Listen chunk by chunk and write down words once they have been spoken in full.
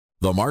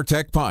The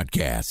Martech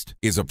Podcast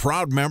is a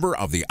proud member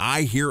of the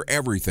I Hear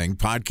Everything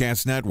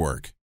Podcast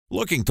Network.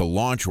 Looking to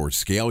launch or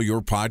scale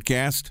your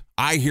podcast?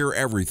 I Hear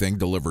Everything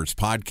delivers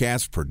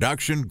podcast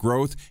production,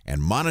 growth,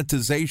 and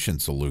monetization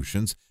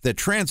solutions that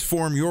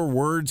transform your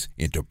words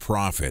into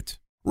profit.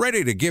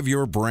 Ready to give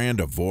your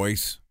brand a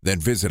voice? Then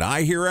visit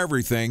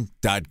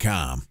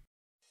iheareverything.com.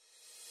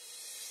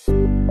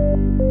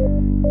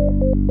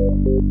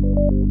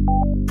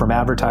 From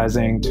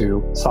advertising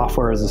to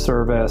software as a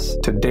service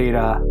to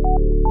data.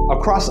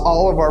 Across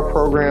all of our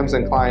programs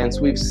and clients,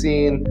 we've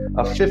seen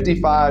a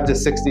 55 to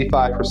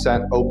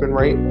 65% open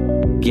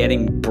rate.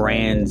 Getting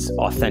brands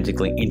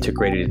authentically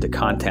integrated into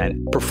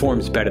content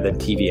performs better than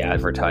TV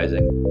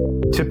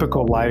advertising.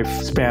 Typical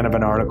lifespan of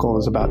an article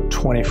is about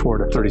 24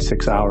 to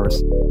 36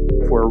 hours.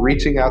 If we're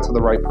reaching out to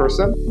the right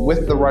person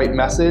with the right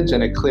message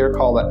and a clear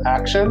call to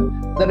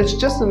action, then it's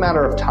just a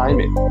matter of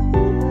timing.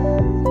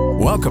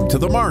 Welcome to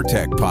the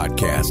Martech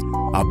Podcast,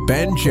 a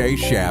Ben J.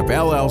 Schaap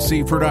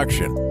LLC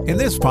production. In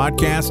this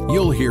podcast,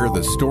 you'll hear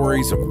the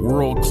stories of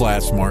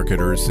world-class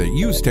marketers that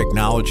use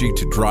technology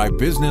to drive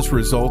business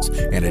results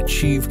and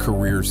achieve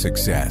career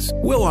success.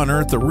 We'll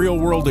unearth the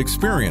real-world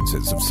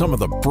experiences of some of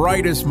the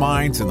brightest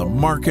minds in the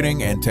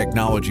marketing and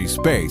technology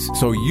space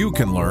so you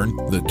can learn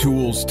the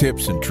tools,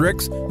 tips, and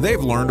tricks they've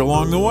learned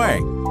along the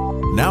way.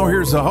 Now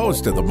here's the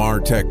host of the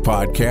Martech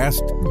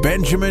Podcast,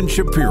 Benjamin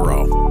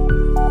Shapiro.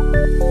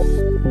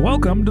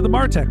 Welcome to the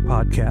Martech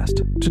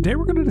Podcast. Today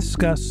we're going to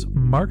discuss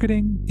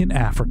marketing in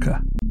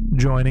Africa.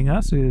 Joining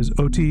us is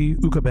Oti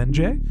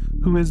Ukabenje,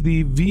 who is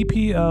the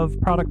VP of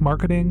Product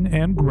Marketing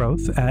and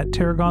Growth at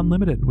Teragon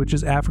Limited, which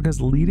is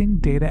Africa's leading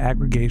data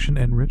aggregation,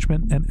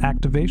 enrichment, and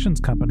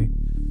activations company.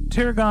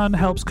 Teragon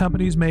helps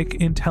companies make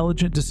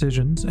intelligent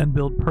decisions and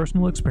build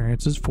personal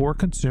experiences for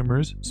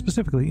consumers,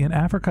 specifically in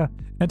Africa.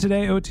 And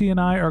today, Oti and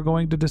I are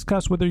going to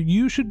discuss whether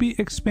you should be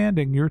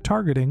expanding your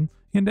targeting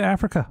into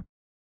Africa.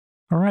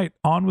 All right,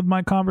 on with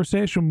my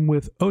conversation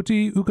with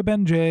Oti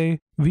Ukabenje,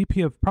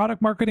 VP of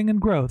Product Marketing and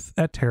Growth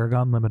at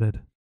Teragon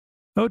Limited.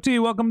 Oti,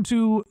 welcome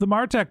to the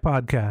Martech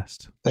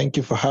Podcast. Thank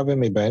you for having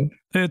me, Ben.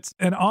 It's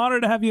an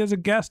honor to have you as a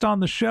guest on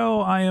the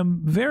show. I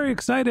am very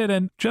excited.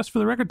 And just for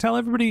the record, tell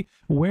everybody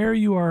where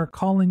you are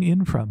calling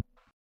in from.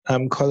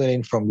 I'm calling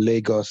in from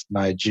Lagos,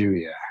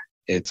 Nigeria.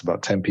 It's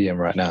about 10 p.m.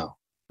 right now.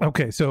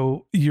 Okay,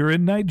 so you're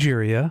in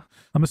Nigeria.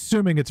 I'm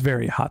assuming it's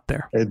very hot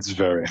there. It's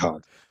very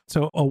hot.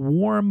 So a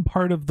warm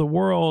part of the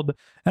world,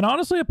 and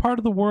honestly a part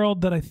of the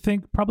world that I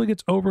think probably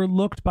gets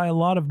overlooked by a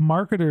lot of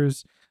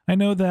marketers. I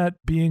know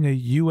that being a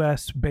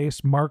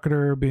US-based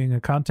marketer, being a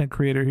content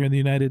creator here in the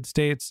United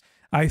States,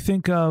 I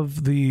think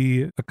of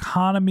the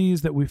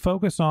economies that we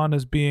focus on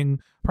as being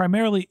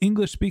primarily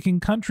English-speaking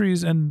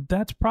countries, and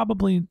that's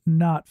probably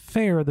not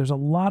fair. There's a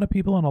lot of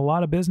people and a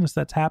lot of business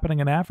that's happening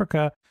in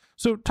Africa.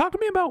 So talk to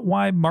me about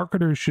why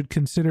marketers should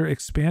consider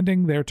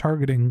expanding their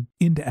targeting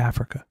into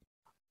Africa.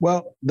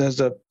 Well,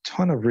 there's a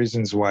ton of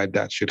reasons why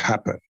that should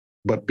happen.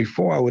 But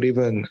before I would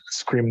even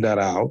scream that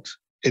out,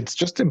 it's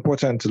just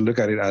important to look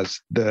at it as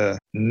the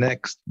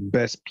next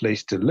best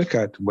place to look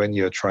at when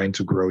you're trying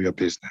to grow your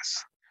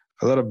business.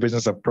 A lot of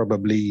businesses are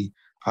probably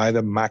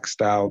either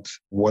maxed out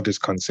what is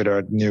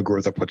considered new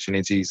growth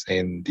opportunities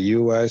in the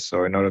US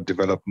or in other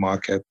developed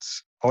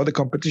markets, or the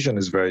competition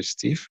is very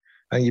stiff.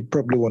 And you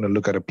probably want to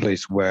look at a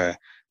place where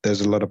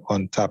there's a lot of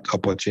untapped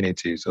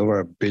opportunities.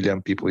 Over 1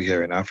 billion people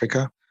here in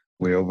Africa.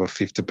 We're over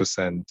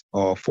 50%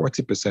 or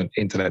 40%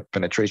 internet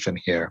penetration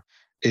here.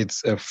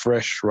 It's a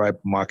fresh,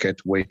 ripe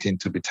market waiting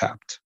to be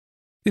tapped.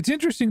 It's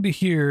interesting to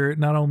hear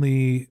not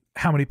only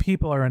how many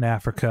people are in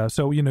Africa.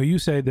 So, you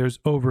say there's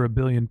over 1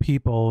 billion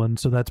people, and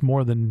so that's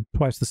more than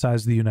twice the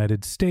size of the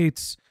United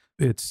States.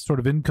 It's sort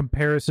of in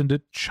comparison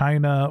to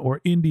China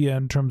or India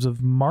in terms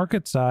of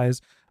market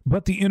size.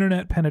 But the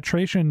internet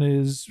penetration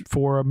is,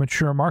 for a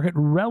mature market,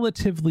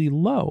 relatively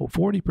low,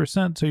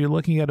 40%. So you're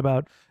looking at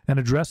about an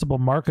addressable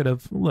market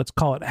of, let's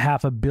call it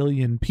 500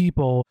 million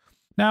people.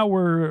 Now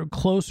we're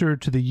closer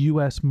to the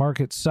U.S.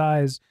 market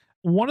size.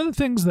 One of the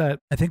things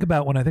that I think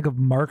about when I think of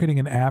marketing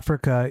in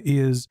Africa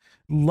is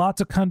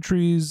lots of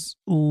countries,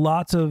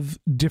 lots of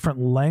different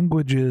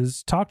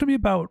languages. Talk to me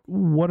about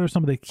what are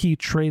some of the key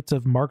traits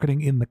of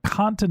marketing in the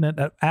continent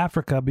of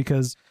Africa,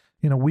 because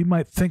we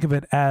might think of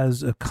it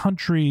as a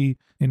country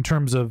in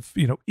terms of,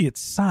 its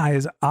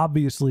size.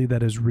 Obviously,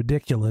 that is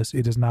ridiculous.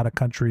 It is not a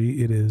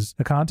country. It is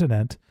a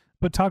continent.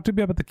 But talk to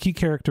me about the key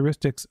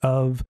characteristics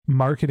of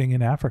marketing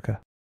in Africa.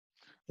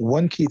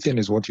 One key thing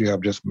is what you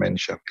have just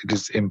mentioned. It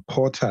is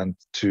important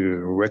to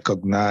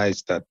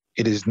recognize that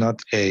it is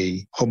not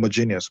a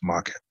homogeneous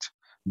market.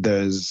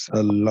 There's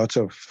a lot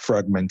of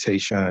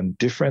fragmentation,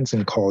 difference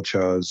in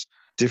cultures,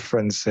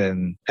 difference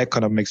in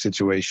economic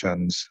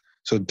situations.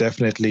 So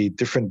definitely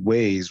different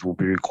ways will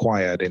be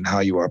required in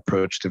how you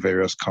approach the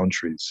various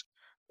countries.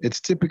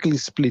 It's typically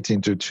split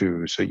into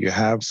two. So you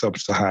have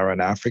Sub-Saharan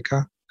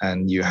Africa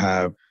and you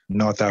have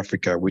North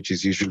Africa, which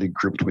is usually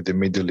grouped with the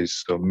Middle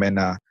East, so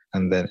MENA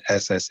and then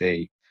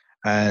SSA.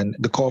 And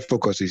the core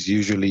focus is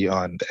usually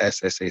on the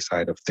SSA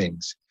side of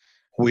things.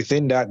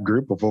 Within that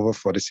group of over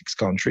 46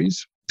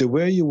 countries, the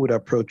way you would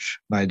approach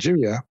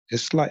Nigeria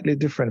is slightly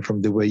different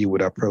from the way you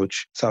would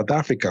approach South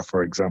Africa,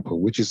 for example,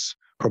 which is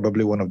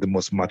probably one of the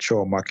most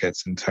mature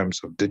markets in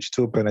terms of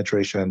digital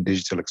penetration,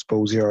 digital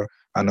exposure,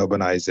 and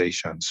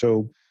urbanization.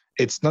 So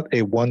it's not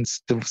a one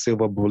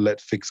silver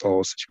bullet fix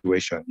all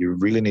situation. You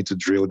really need to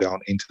drill down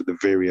into the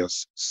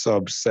various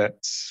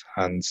subsets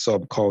and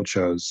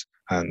subcultures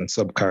and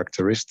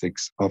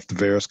sub-characteristics of the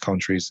various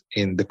countries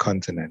in the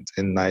continent.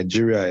 In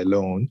Nigeria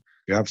alone,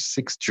 you have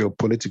 6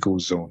 geopolitical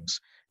zones.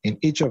 In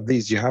each of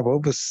these, you have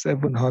over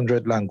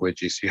 700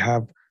 languages. You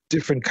have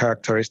different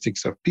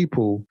characteristics of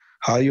people.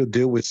 How you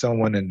deal with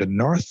someone in the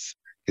north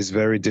is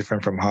very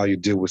different from how you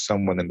deal with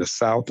someone in the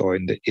south or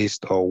in the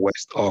east or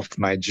west of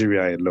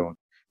Nigeria alone.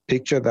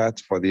 Picture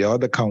that for the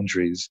other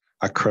countries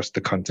across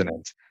the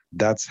continent.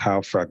 That's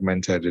how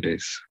fragmented it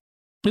is.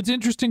 It's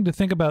interesting to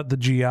think about the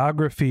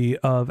geography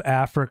of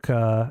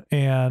Africa,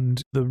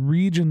 and the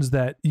regions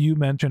that you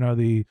mentioned are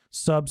the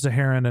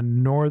sub-Saharan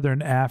and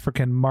northern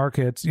African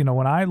markets. You know,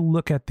 when I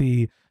look at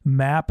the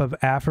map of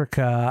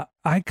Africa,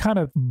 I kind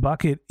of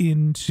bucket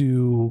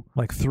into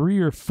like 3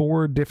 or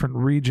 4 different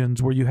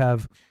regions where you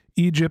have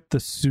Egypt, the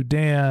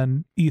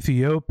Sudan,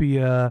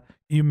 Ethiopia.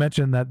 You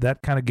mentioned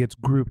that kind of gets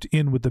grouped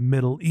in with the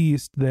Middle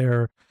East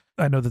there.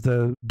 I know that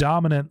the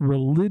dominant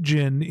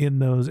religion in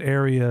those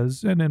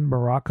areas, and in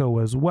Morocco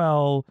as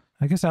well,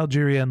 I guess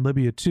Algeria and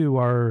Libya too,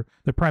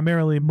 they're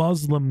primarily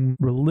Muslim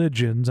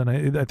religions, and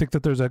I think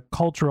that there's a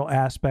cultural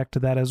aspect to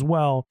that as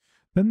well.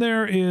 Then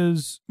there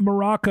is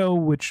Morocco,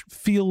 which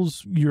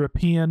feels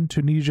European.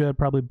 Tunisia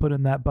probably put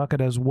in that bucket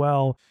as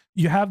well.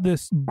 You have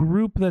this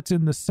group that's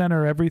in the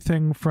center,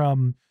 everything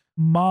from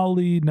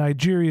Mali,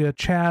 Nigeria,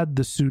 Chad,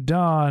 the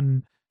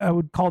Sudan. I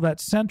would call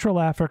that Central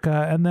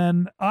Africa. And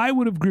then I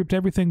would have grouped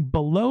everything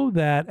below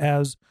that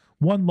as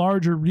one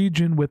larger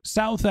region, with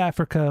South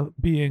Africa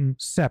being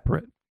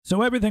separate.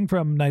 So everything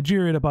from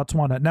Nigeria to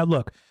Botswana. Now,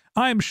 look,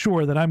 I'm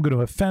sure that I'm going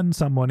to offend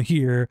someone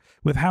here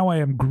with how I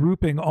am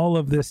grouping all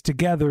of this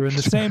together, in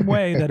the same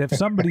way that if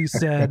somebody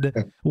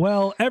said,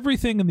 well,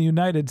 everything in the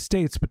United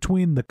States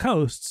between the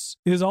coasts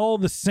is all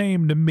the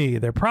same to me.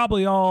 They're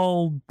probably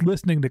all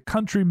listening to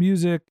country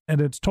music,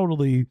 and it's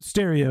totally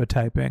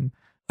stereotyping.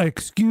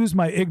 Excuse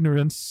my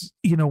ignorance.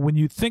 You know, when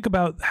you think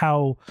about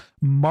how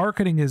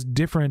marketing is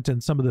different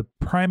and some of the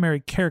primary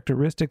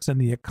characteristics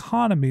and the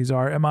economies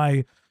are, am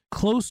I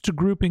close to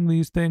grouping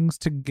these things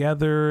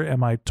together?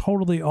 Am I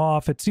totally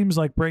off? It seems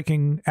like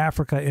breaking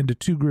Africa into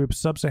 2 groups,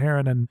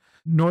 sub-Saharan and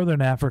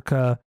northern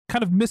Africa,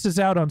 kind of misses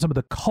out on some of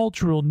the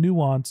cultural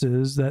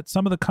nuances, that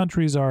some of the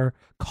countries are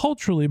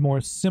culturally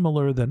more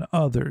similar than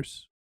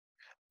others.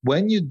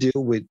 When you deal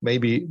with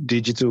maybe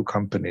digital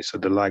companies, so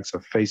the likes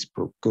of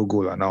Facebook,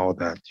 Google, and all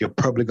that, you're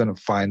probably going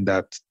to find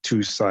that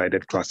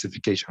 2-sided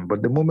classification.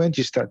 But the moment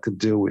you start to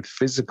deal with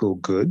physical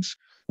goods,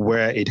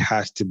 where it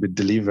has to be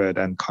delivered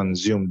and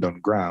consumed on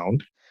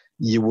ground,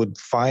 you would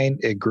find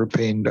a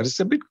grouping that is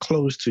a bit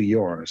close to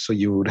yours. So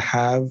you would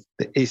have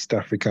the East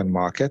African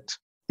market,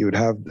 you would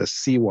have the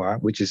CEWA,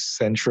 which is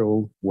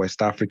Central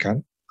West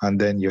African, and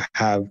then you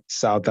have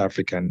South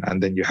African,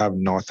 and then you have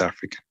North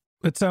African.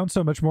 It sounds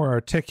so much more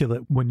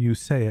articulate when you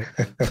say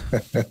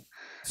it.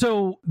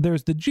 So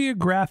there's the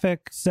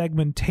geographic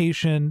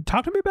segmentation.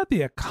 Talk to me about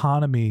the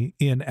economy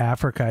in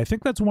Africa. I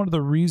think that's one of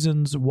the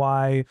reasons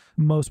why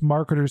most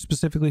marketers,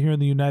 specifically here in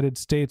the United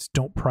States,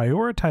 don't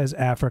prioritize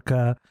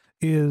Africa,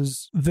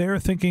 is they're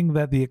thinking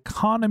that the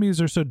economies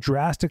are so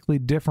drastically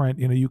different.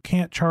 You know, you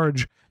can't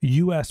charge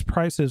U.S.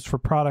 prices for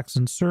products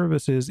and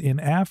services in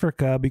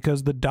Africa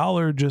because the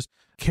dollar just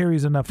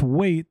carries enough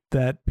weight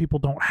that people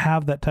don't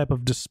have that type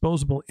of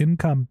disposable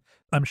income.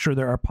 I'm sure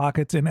there are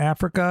pockets in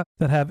Africa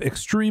that have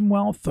extreme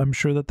wealth. I'm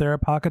sure that there are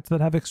pockets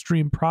that have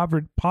extreme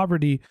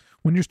poverty.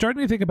 When you're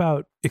starting to think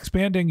about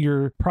expanding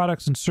your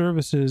products and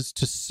services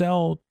to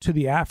sell to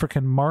the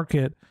African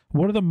market,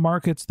 what are the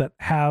markets that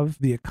have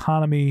the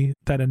economy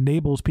that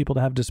enables people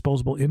to have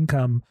disposable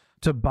income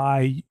to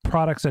buy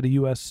products at a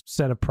U.S.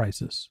 set of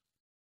prices?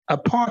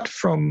 Apart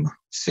from,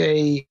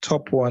 say,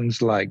 top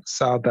ones like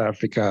South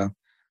Africa,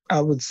 I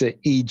would say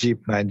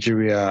Egypt,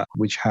 Nigeria,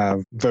 which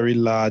have very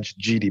large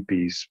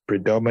GDPs,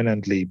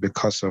 predominantly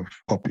because of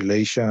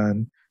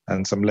population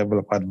and some level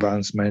of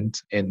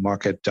advancement in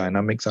market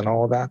dynamics and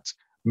all that.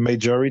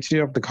 Majority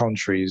of the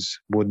countries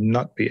would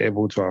not be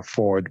able to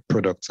afford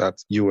products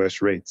at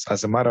US rates.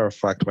 As a matter of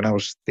fact, when I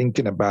was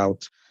thinking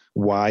about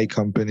why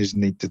companies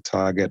need to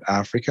target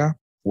Africa,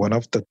 one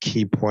of the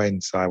key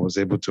points I was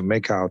able to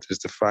make out is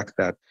the fact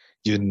that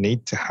you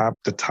need to have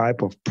the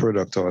type of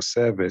product or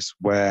service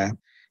where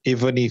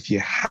even if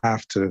you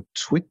have to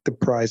tweak the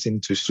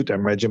pricing to suit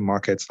emerging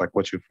markets like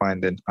what you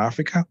find in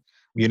Africa,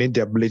 you need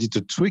the ability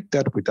to tweak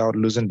that without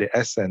losing the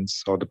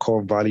essence or the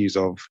core values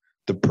of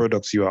the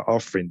products you are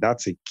offering.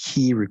 That's a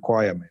key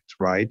requirement,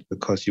 right?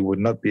 Because you would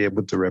not be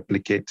able to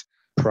replicate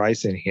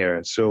pricing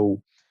here.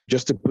 So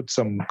just to put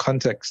some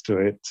context to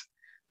it,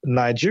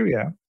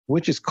 Nigeria,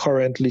 which is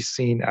currently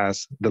seen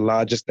as the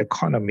largest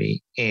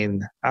economy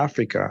in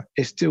Africa,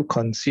 is still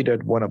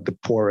considered one of the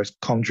poorest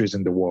countries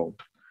in the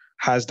world.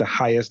 has the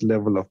highest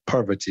level of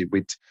poverty,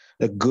 with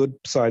a good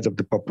size of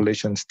the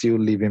population still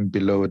living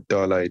below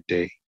 $1 a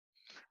day.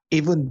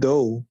 Even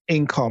though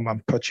income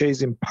and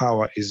purchasing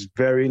power is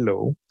very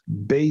low,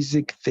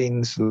 basic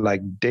things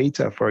like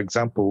data, for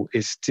example,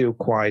 is still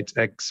quite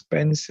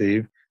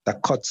expensive.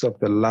 That cuts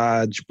off a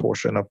large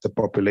portion of the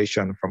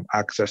population from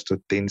access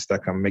to things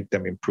that can make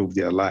them improve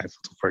their life.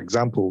 So for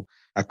example,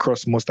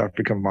 across most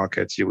African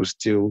markets, you will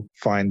still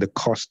find the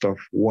cost of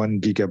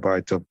 1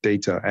 gigabyte of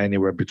data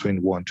anywhere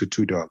between $1 to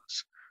 $2.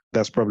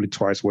 That's probably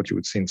twice what you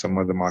would see in some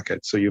other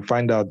markets. So you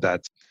find out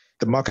that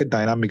the market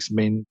dynamics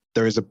mean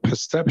there is a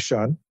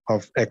perception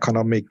of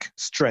economic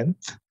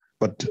strength,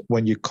 but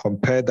when you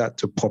compare that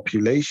to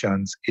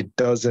populations, it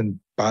doesn't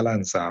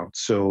balance out.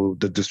 So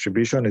the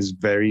distribution is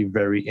very,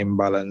 very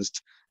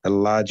imbalanced.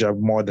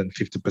 More than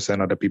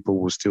 50% of the people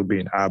will still be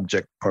in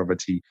abject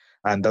poverty.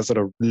 And that sort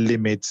of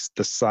limits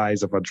the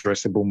size of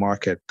addressable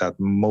market that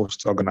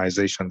most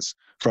organizations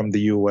from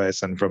the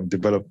US and from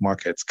developed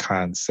markets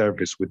can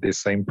service with the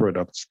same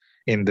products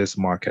in this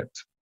market.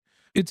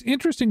 It's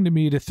interesting to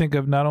me to think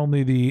of not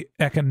only the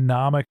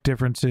economic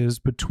differences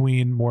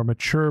between more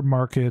mature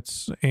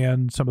markets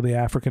and some of the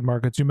African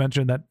markets. You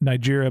mentioned that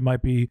Nigeria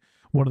might be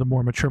one of the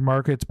more mature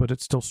markets, but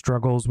it still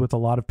struggles with a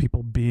lot of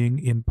people being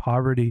in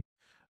poverty.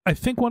 I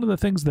think one of the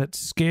things that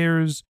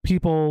scares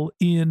people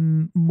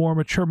in more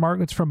mature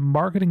markets from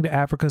marketing to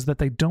Africa is that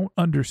they don't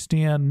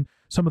understand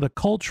some of the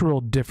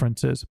cultural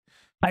differences.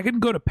 I can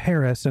go to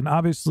Paris, and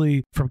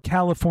obviously from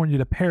California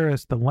to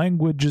Paris, the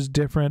language is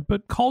different,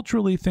 but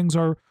culturally things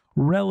are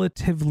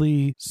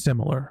relatively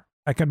similar.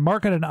 I can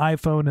market an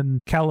iPhone in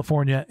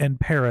California and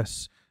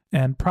Paris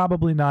and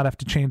probably not have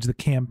to change the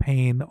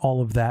campaign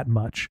all of that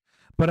much.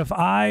 But if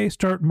I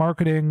start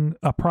marketing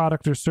a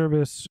product or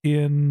service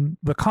in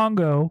the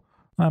Congo,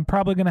 I'm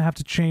probably going to have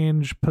to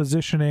change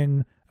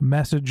positioning,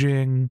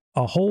 messaging,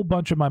 a whole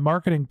bunch of my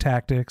marketing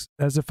tactics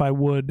as if I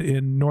would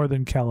in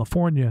Northern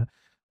California.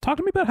 Talk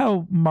to me about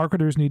how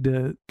marketers need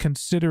to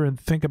consider and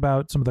think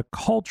about some of the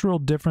cultural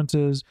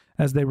differences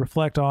as they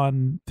reflect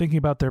on thinking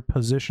about their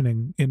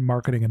positioning in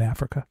marketing in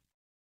Africa.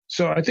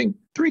 So I think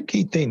 3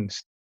 key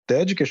things. The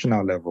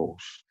educational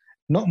levels.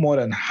 Not more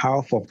than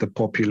half of the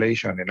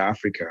population in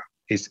Africa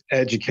is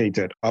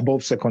educated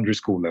above secondary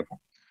school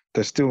level.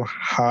 There's still a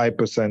high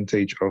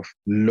percentage of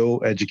low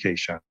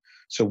education.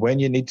 So when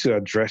you need to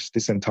address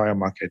this entire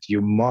market,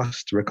 you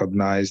must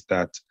recognize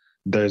that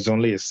there's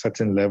only a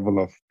certain level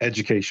of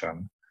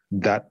education.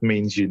 That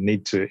means you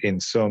need to, in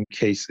some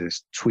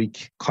cases,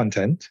 tweak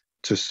content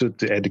to suit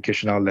the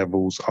educational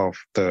levels of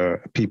the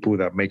people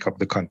that make up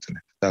the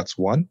continent. That's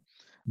one.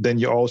 Then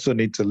you also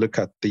need to look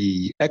at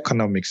the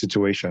economic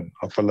situation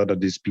of a lot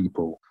of these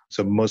people.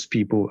 So most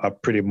people are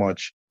pretty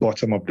much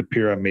bottom of the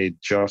pyramid,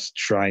 just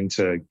trying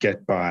to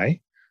get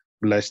by.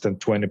 Less than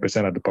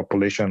 20% of the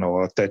population,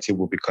 or 30,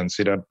 will be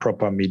considered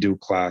proper middle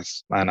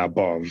class and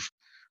above.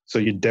 So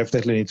you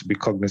definitely need to be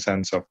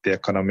cognizant of the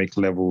economic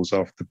levels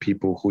of the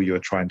people who you're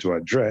trying to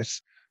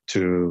address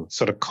to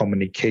sort of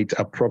communicate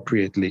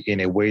appropriately in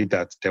a way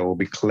that there will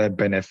be clear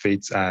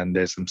benefits and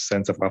there's some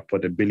sense of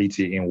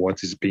affordability in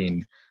what is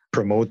being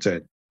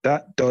promoted.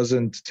 That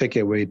doesn't take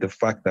away the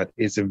fact that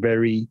it's a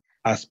very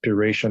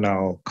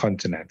aspirational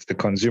continent. The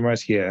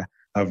consumers here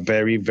are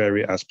very,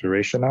 very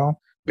aspirational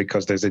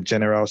because there's a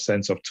general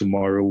sense of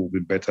tomorrow will be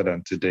better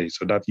than today.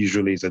 So that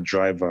usually is a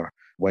driver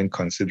when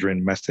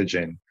considering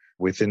messaging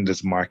within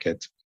this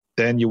market.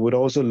 Then you would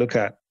also look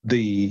at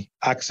the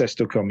access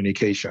to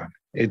communication.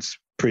 It's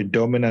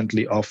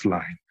predominantly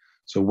offline.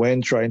 So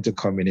when trying to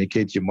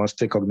communicate, you must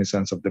take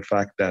cognizance of the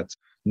fact that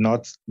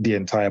not the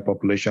entire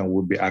population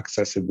will be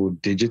accessible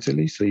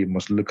digitally. So you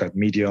must look at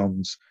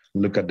mediums,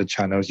 look at the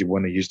channels you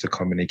want to use to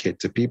communicate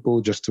to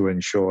people, just to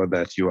ensure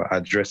that you are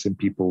addressing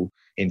people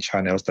in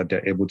channels that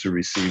they're able to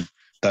receive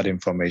that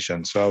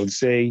information. So I would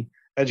say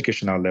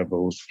educational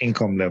levels,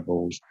 income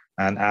levels,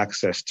 and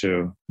access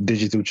to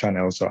digital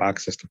channels or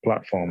access to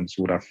platforms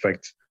would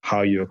affect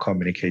how you're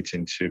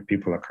communicating to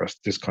people across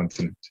this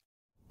continent.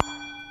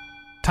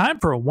 Time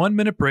for a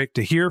 1-minute break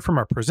to hear from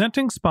our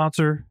presenting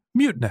sponsor,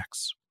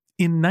 Mutinex.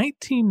 In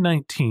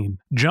 1919,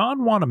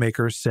 John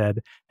Wanamaker said,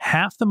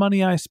 "Half the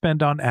money I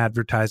spend on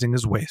advertising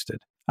is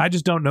wasted. I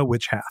just don't know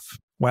which half."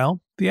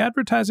 Well, the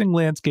advertising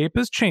landscape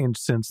has changed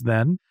since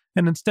then,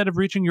 and instead of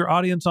reaching your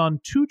audience on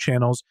 2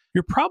 channels,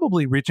 you're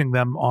probably reaching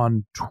them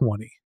on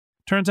 20.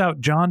 Turns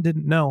out John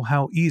didn't know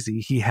how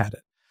easy he had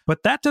it.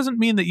 But that doesn't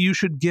mean that you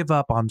should give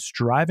up on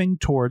striving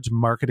towards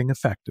marketing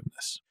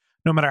effectiveness.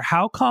 No matter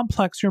how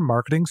complex your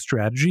marketing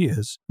strategy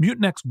is,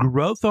 Mutinex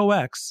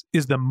GrowthOS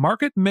is the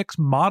market mix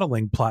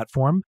modeling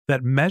platform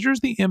that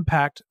measures the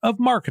impact of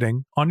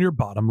marketing on your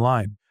bottom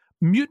line.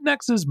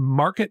 Mutinex's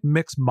market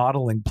mix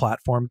modeling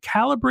platform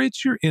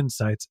calibrates your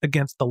insights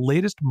against the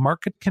latest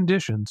market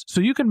conditions so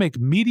you can make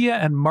media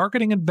and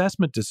marketing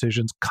investment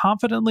decisions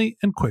confidently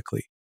and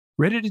quickly.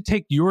 Ready to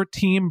take your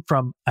team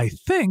from "I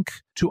think"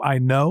 to "I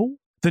know"?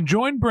 Then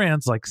join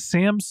brands like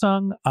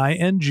Samsung,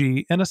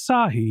 ING, and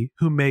Asahi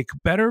who make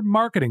better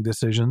marketing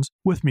decisions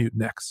with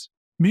Mutinex.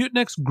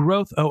 Mutinex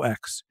Growth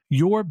OX.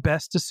 Your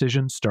best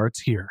decision starts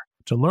here.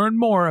 To learn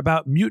more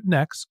about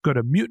Mutinex, go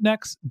to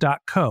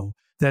mutinex.co.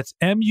 That's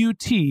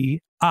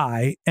MUTINEX.co.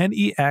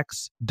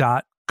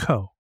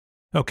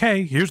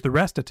 Okay, here's the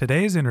rest of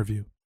today's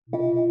interview.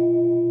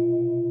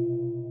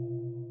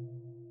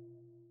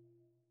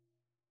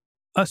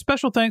 A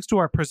special thanks to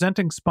our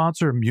presenting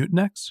sponsor,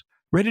 Mutinex.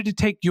 Ready to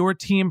take your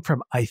team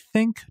from I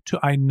think to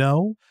I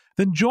know?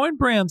 Then join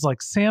brands like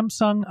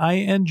Samsung,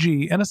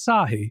 ING, and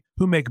Asahi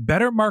who make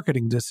better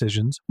marketing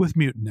decisions with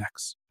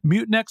Mutinex.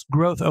 Mutinex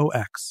Growth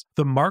OX,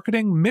 the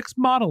marketing mix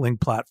modeling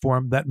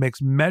platform that makes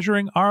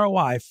measuring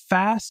ROI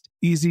fast,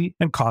 easy,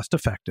 and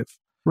cost-effective.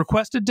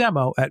 Request a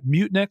demo at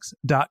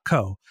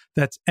mutinex.co.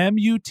 That's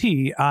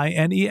MUTINEX.co.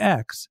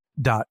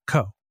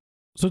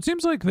 So it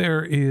seems like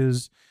there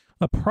is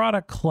a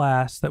product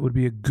class that would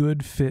be a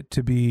good fit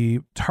to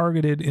be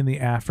targeted in the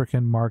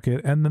African market,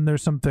 and then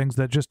there's some things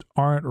that just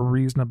aren't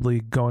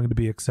reasonably going to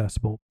be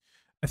accessible.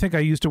 I think I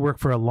used to work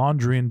for a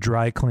laundry and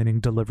dry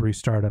cleaning delivery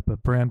startup, a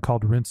brand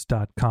called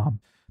Rinse.com.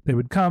 They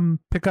would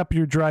come, pick up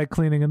your dry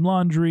cleaning and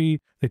laundry.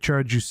 They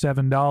charge you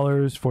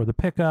 $7 for the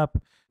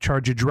pickup,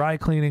 charge you dry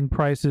cleaning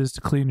prices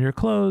to clean your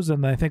clothes,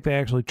 and I think they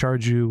actually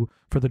charge you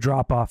for the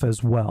drop-off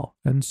as well.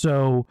 And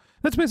so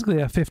that's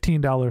basically a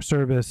 $15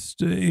 service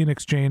in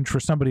exchange for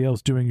somebody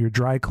else doing your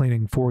dry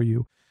cleaning for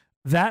you.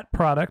 That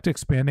product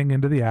expanding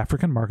into the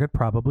African market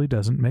probably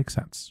doesn't make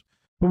sense.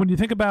 But when you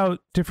think about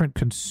different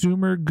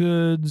consumer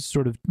goods,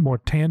 sort of more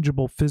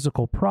tangible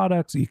physical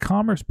products,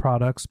 e-commerce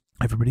products,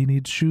 everybody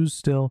needs shoes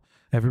still.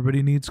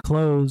 Everybody needs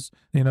clothes.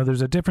 You know,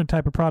 there's a different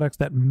type of products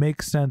that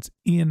make sense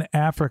in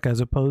Africa as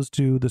opposed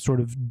to the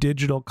sort of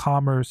digital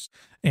commerce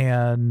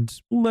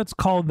and let's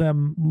call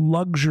them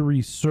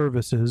luxury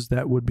services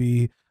that would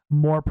be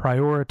more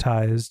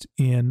prioritized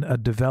in a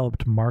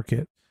developed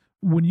market.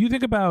 When you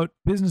think about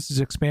businesses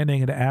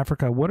expanding into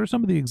Africa, what are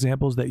some of the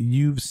examples that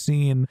you've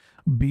seen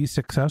be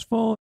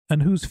successful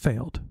and who's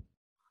failed?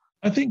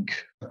 I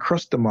think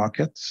across the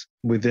markets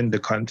within the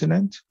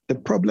continent, the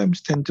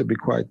problems tend to be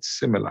quite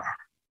similar.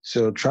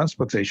 So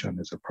transportation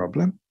is a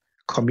problem,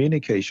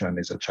 communication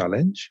is a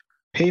challenge,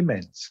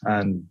 payments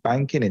and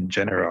banking in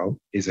general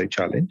is a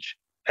challenge,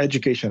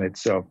 education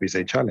itself is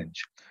a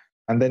challenge.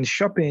 And then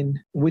shopping,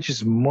 which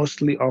is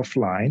mostly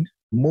offline,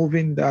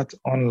 moving that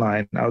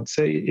online, I would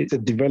say it's a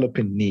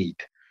developing need,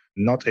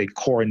 not a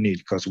core need,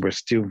 because we're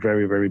still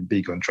very, very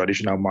big on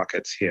traditional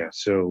markets here.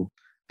 So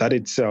that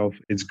itself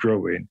is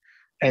growing.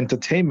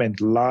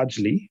 Entertainment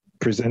largely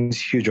presents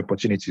huge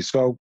opportunities.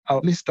 So I'll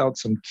list out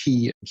some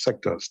key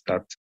sectors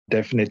that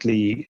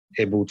definitely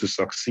able to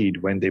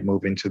succeed when they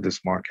move into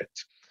this market.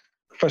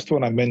 First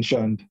one I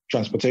mentioned,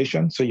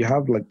 transportation. So you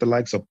have like the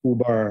likes of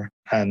Uber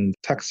and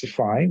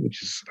Taxify,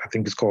 which is, I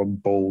think it's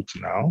called Bolt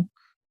now.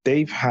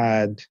 They've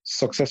had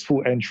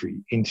successful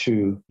entry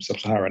into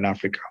sub-Saharan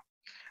Africa.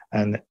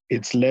 And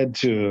it's led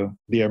to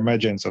the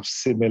emergence of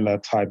similar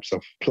types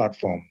of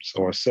platforms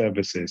or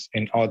services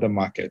in other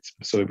markets.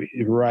 So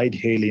ride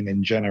hailing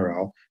in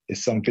general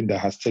is something that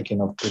has taken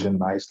off pretty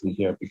nicely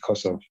here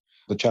because of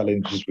the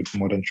challenges with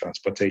modern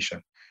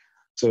transportation.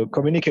 So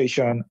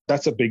communication,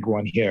 that's a big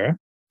one here.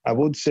 I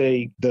would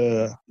say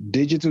the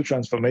digital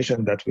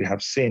transformation that we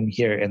have seen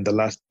here in the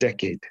last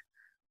decade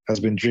has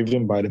been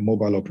driven by the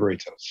mobile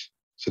operators.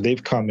 So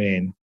they've come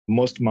in.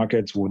 Most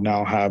markets will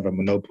now have a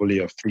monopoly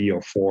of 3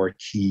 or 4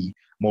 key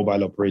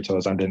mobile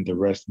operators, and then the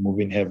rest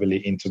moving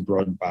heavily into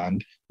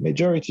broadband.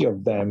 Majority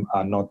of them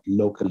are not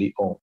locally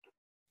owned.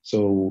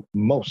 So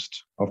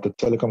most of the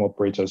telecom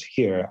operators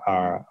here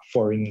are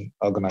foreign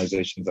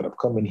organizations that have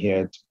come in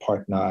here to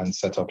partner and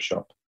set up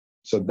shop.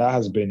 So that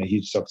has been a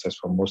huge success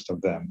for most of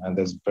them. And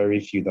there's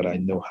very few that I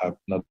know have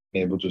not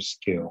been able to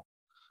scale,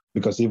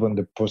 because even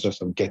the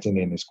process of getting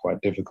in is quite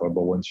difficult.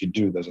 But once you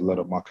do, there's a lot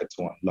of market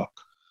to unlock.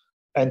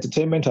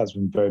 Entertainment has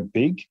been very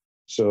big.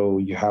 So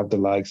you have the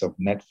likes of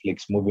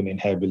Netflix moving in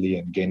heavily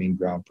and gaining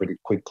ground pretty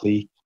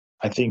quickly.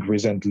 I think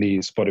recently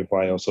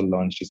Spotify also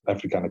launched its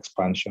African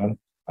expansion,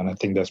 and I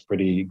think that's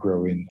pretty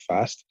growing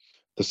fast.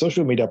 The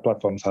social media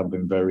platforms have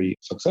been very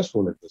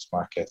successful in this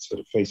market. So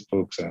the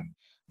Facebooks and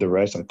the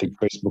rest, I think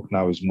Facebook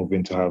now is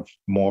moving to have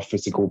more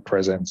physical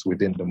presence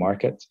within the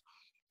market.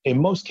 In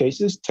most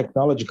cases,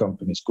 technology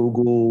companies,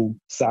 Google,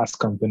 SaaS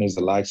companies,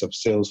 the likes of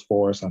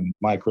Salesforce and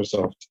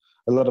Microsoft,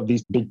 a lot of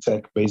these big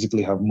tech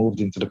basically have moved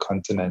into the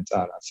continent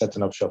and are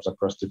setting up shops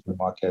across different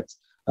markets,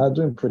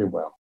 doing pretty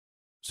well.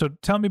 So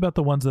tell me about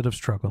the ones that have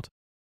struggled.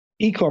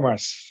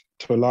 E-commerce,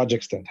 to a large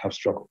extent, have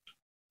struggled.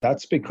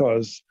 That's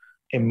because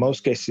in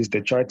most cases, they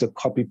try to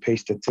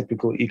copy-paste the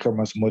typical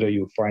e-commerce model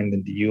you'll find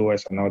in the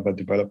US and other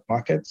developed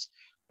markets,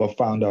 but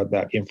found out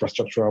that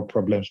infrastructural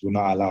problems will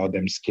not allow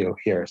them scale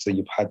here. So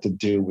you've had to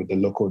deal with the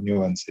local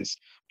nuances.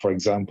 For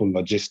example,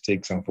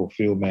 logistics and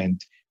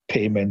fulfillment,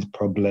 payment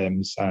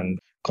problems, and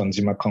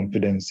consumer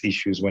confidence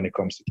issues when it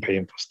comes to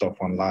paying for stuff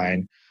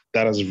online.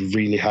 That has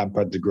really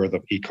hampered the growth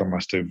of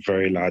e-commerce to a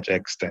very large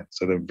extent.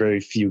 So there are very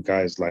few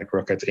guys like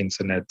Rocket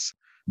Internet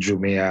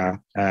Jumia,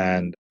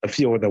 and a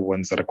few other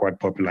ones that are quite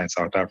popular in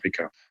South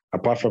Africa.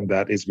 Apart from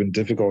that, it's been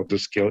difficult to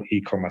scale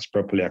e-commerce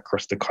properly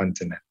across the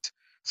continent.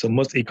 So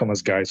most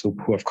e-commerce guys who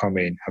have come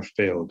in have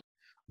failed.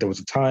 There was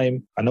a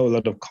time, I know a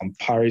lot of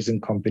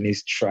comparison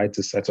companies tried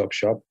to set up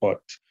shop, but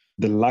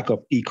the lack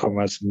of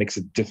e-commerce makes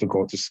it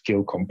difficult to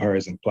scale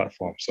comparison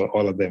platforms. So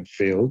all of them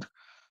failed.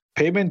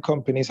 Payment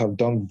companies have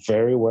done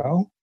very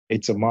well.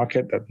 It's a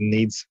market that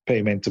needs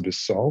payment to be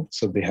solved.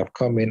 So they have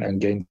come in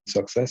and gained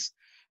success.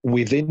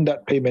 Within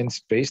that payment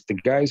space, the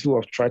guys who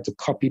have tried to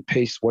copy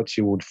paste what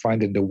you would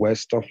find in the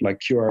West, stuff like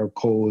QR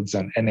codes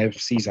and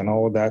NFCs and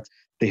all that,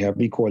 they have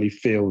equally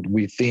failed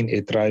within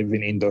a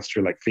thriving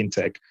industry like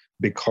fintech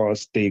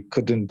because they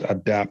couldn't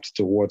adapt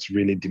to what's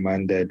really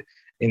demanded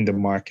in the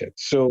market.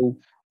 So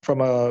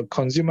from a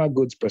consumer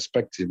goods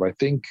perspective, I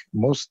think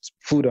most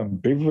food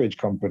and beverage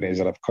companies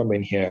that have come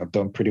in here have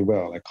done pretty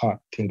well. I can't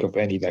think of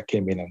any that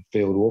came in and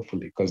failed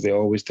woefully because they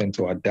always tend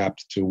to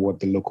adapt to what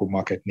the local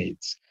market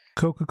needs.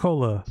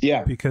 Coca-Cola.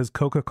 Yeah. Because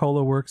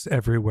Coca-Cola works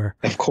everywhere.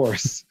 Of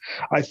course.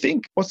 I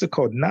think, what's it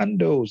called?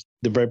 Nando's,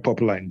 they're very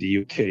popular in the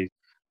UK.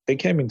 They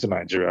came into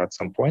Nigeria at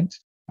some point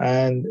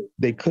and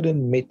they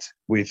couldn't meet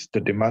with the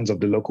demands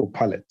of the local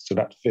palate. So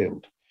that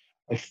failed.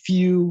 A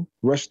few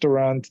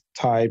restaurant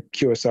type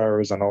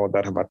QSRs and all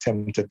that have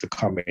attempted to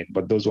come in,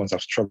 but those ones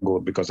have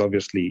struggled because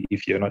obviously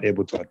if you're not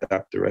able to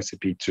adapt the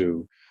recipe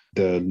to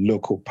the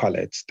local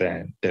palates,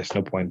 then there's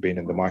no point being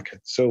in the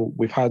market. So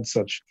we've had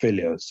such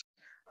failures.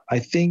 I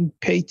think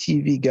pay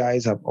TV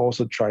guys have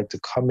also tried to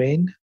come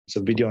in.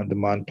 So video on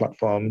demand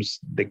platforms,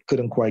 they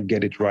couldn't quite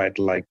get it right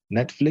like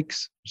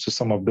Netflix. So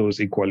some of those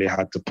equally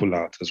had to pull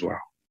out as well.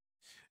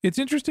 It's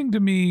interesting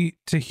to me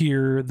to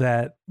hear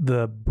that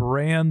the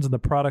brands and the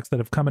products that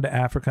have come into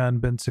Africa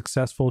and been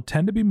successful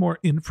tend to be more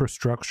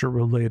infrastructure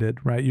related,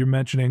 right? You're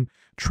mentioning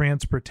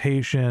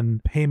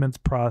transportation, payments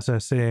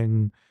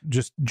processing,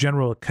 just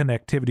general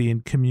connectivity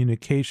and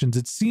communications.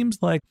 It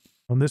seems like,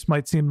 and this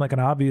might seem like an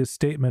obvious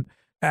statement,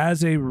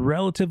 as a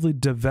relatively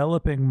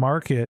developing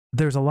market,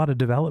 there's a lot of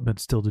development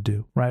still to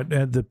do, right?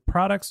 And the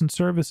products and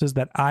services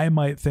that I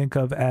might think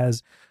of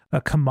as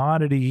a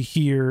commodity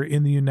here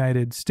in the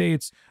United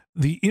States,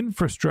 the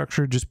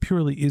infrastructure just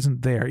purely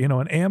isn't there. You know,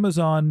 an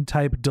Amazon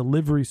type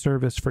delivery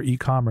service for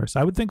e-commerce.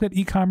 I would think that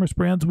e-commerce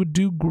brands would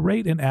do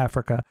great in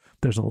Africa.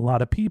 There's a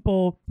lot of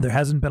people. There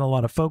hasn't been a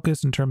lot of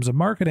focus in terms of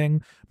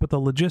marketing, but the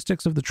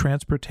logistics of the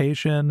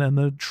transportation and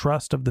the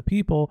trust of the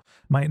people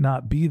might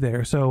not be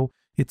there. So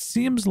it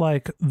seems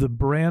like the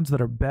brands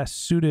that are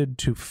best suited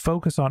to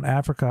focus on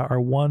Africa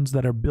are ones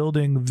that are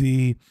building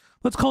the,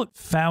 let's call it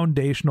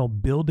foundational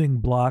building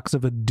blocks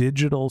of a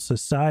digital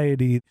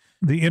society,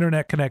 the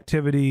internet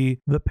connectivity,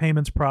 the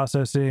payments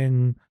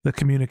processing, the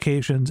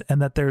communications, and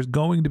that there's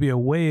going to be a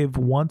wave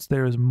once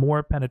there is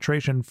more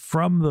penetration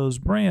from those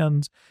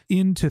brands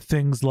into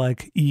things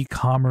like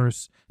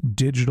e-commerce,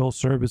 digital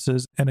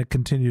services, and a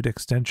continued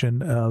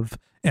extension of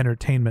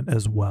entertainment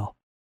as well.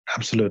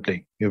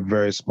 Absolutely. You're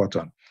very spot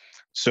on.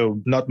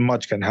 So not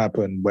much can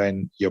happen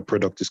when your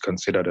product is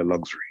considered a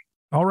luxury.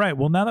 All right.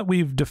 Well, now that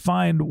we've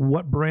defined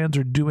what brands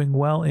are doing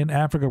well in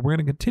Africa, we're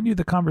going to continue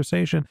the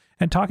conversation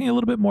and talking a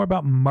little bit more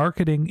about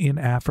marketing in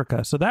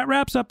Africa. So that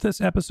wraps up this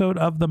episode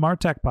of the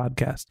Martech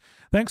Podcast.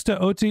 Thanks to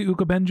Oti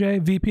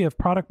Ukubenje, VP of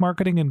Product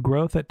Marketing and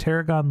Growth at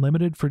Tarragon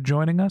Limited, for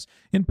joining us.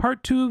 In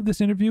part 2 of this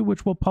interview,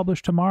 which we'll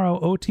publish tomorrow,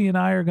 Oti and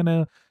I are going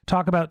to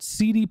talk about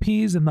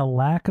CDPs and the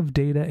lack of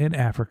data in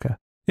Africa.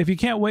 If you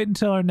can't wait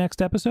until our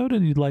next episode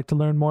and you'd like to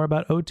learn more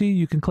about Oti,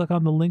 you can click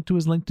on the link to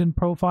his LinkedIn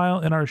profile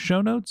in our show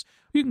notes.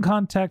 You can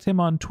contact him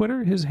on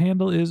Twitter. His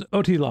handle is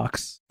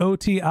Otilox,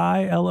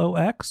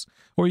 Otilox,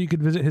 or you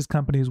could visit his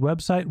company's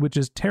website, which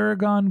is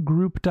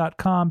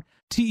tarragongroup.com,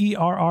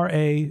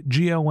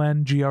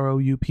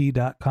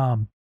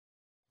 Terragongroup.com.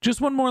 Just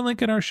one more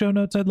link in our show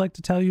notes I'd like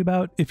to tell you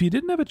about. If you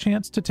didn't have a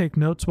chance to take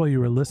notes while you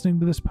were listening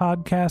to this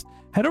podcast,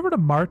 head over to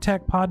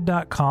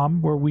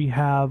martechpod.com, where we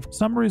have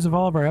summaries of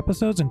all of our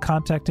episodes and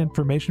contact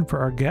information for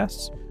our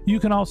guests. You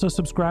can also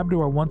subscribe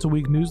to our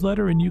once-a-week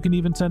newsletter, and you can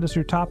even send us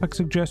your topic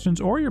suggestions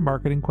or your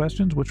marketing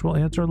questions, which we'll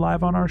answer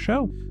live on our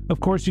show. Of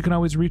course, you can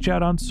always reach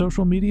out on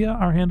social media.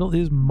 Our handle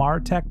is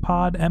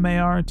MarTechPod,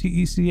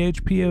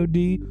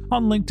 MarTechPod,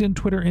 on LinkedIn,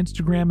 Twitter,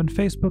 Instagram, and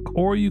Facebook,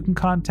 or you can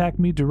contact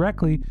me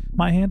directly.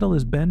 My handle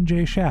is Ben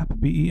J. Shap,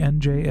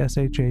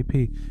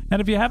 BenJShap.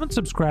 And if you haven't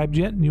subscribed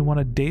yet and you want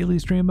a daily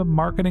stream of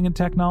marketing and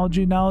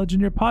technology knowledge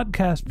in your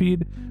podcast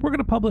feed, we're going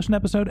to publish an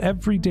episode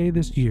every day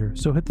this year.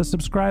 So hit the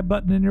subscribe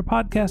button in your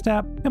podcast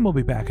app, and we'll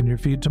be back in your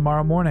feed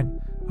tomorrow morning.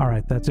 All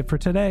right, that's it for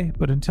today.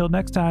 But until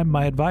next time,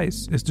 my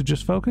advice is to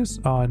just focus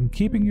on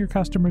keeping your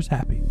customers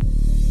happy.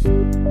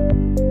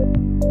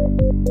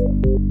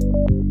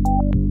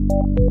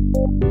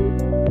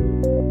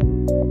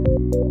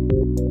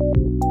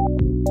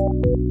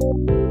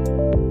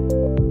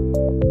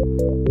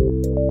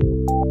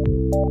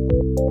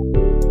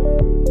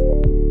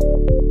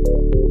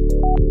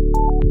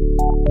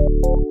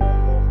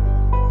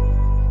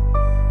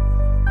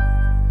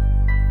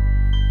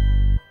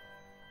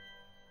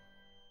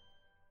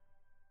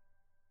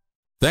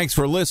 Thanks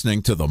for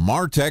listening to the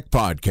MarTech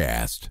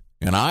Podcast,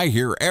 an I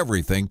Hear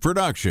Everything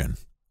production.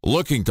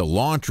 Looking to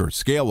launch or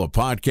scale a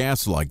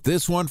podcast like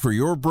this one for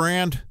your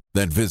brand?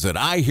 Then visit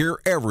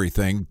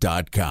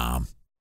iheareverything.com.